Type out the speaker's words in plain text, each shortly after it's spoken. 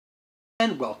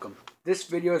And welcome. This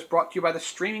video is brought to you by the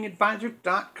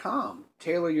StreamingAdvisor.com.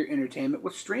 Tailor your entertainment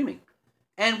with streaming.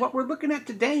 And what we're looking at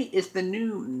today is the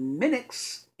new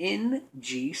MINIX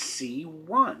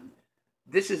NGC-1.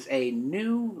 This is a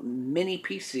new mini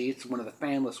PC. It's one of the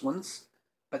fanless ones,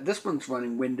 but this one's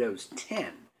running Windows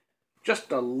 10.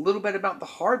 Just a little bit about the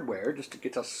hardware, just to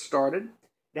get us started.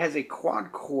 It has a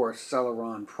quad-core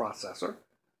Celeron processor,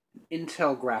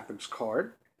 Intel graphics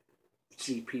card,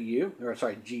 GPU.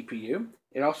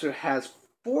 It also has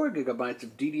 4 gigabytes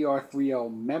of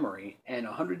DDR3L memory and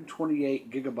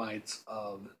 128 gigabytes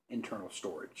of internal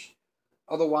storage.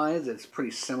 Otherwise, it's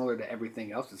pretty similar to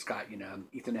everything else. It's got,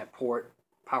 Ethernet port,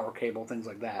 power cable, things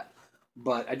like that.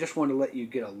 But I just wanted to let you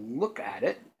get a look at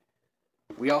it.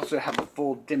 We also have a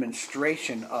full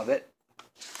demonstration of it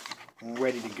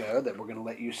ready to go that we're going to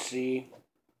let you see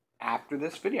after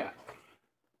this video.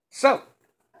 So,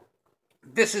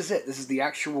 this is it. This is the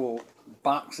actual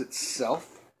box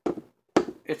itself.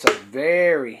 It's a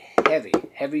very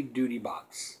heavy duty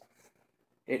box.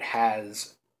 It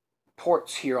has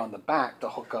ports here on the back to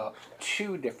hook up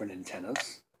 2 different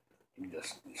antennas. You can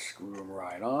just screw them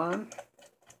right on.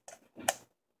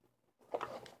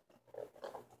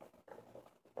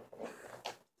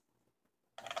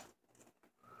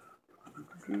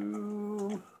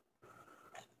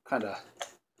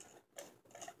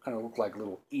 Kind of look like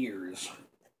little ears,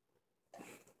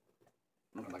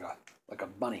 like a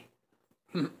bunny.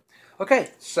 Okay,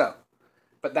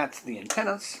 but that's the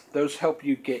antennas. Those help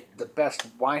you get the best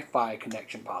Wi-Fi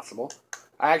connection possible.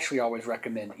 I actually always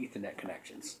recommend Ethernet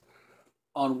connections.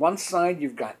 On one side,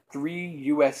 you've got 3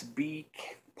 USB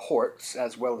ports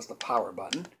as well as the power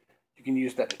button. You can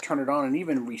use that to turn it on and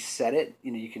even reset it.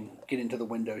 You can get into the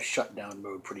Windows shutdown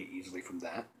mode pretty easily from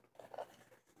that.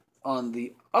 On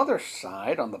the other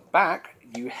side, on the back,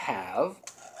 you have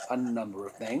a number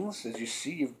of things. As you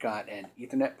see, you've got an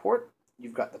Ethernet port,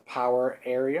 you've got the power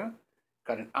area,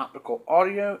 got an optical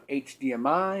audio,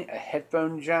 HDMI, a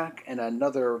headphone jack, and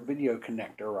another video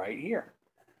connector right here.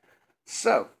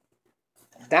 So,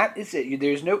 that is it.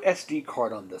 There's no SD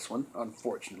card on this one,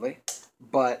 unfortunately,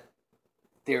 but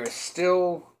there is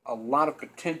still a lot of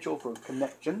potential for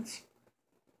connections.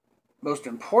 Most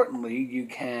importantly, you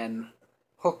can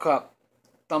hook up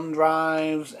thumb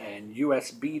drives and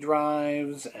USB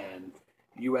drives and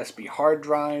USB hard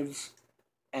drives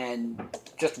and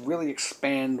just really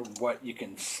expand what you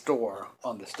can store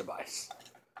on this device.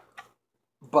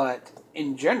 But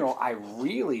in general, I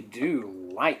really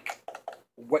do like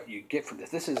what you get from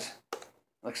this. This is,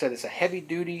 like I said, it's a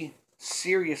heavy-duty,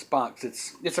 serious box.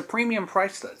 It's a premium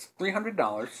price, though. It's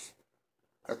 $300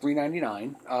 or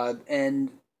 $399,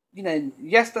 and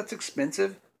yes, that's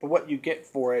expensive. But what you get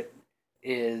for it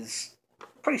is a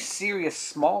pretty serious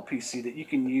small PC that you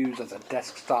can use as a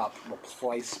desktop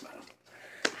replacement.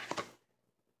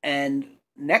 And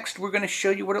next, we're going to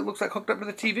show you what it looks like hooked up to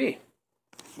the TV.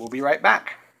 We'll be right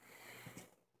back.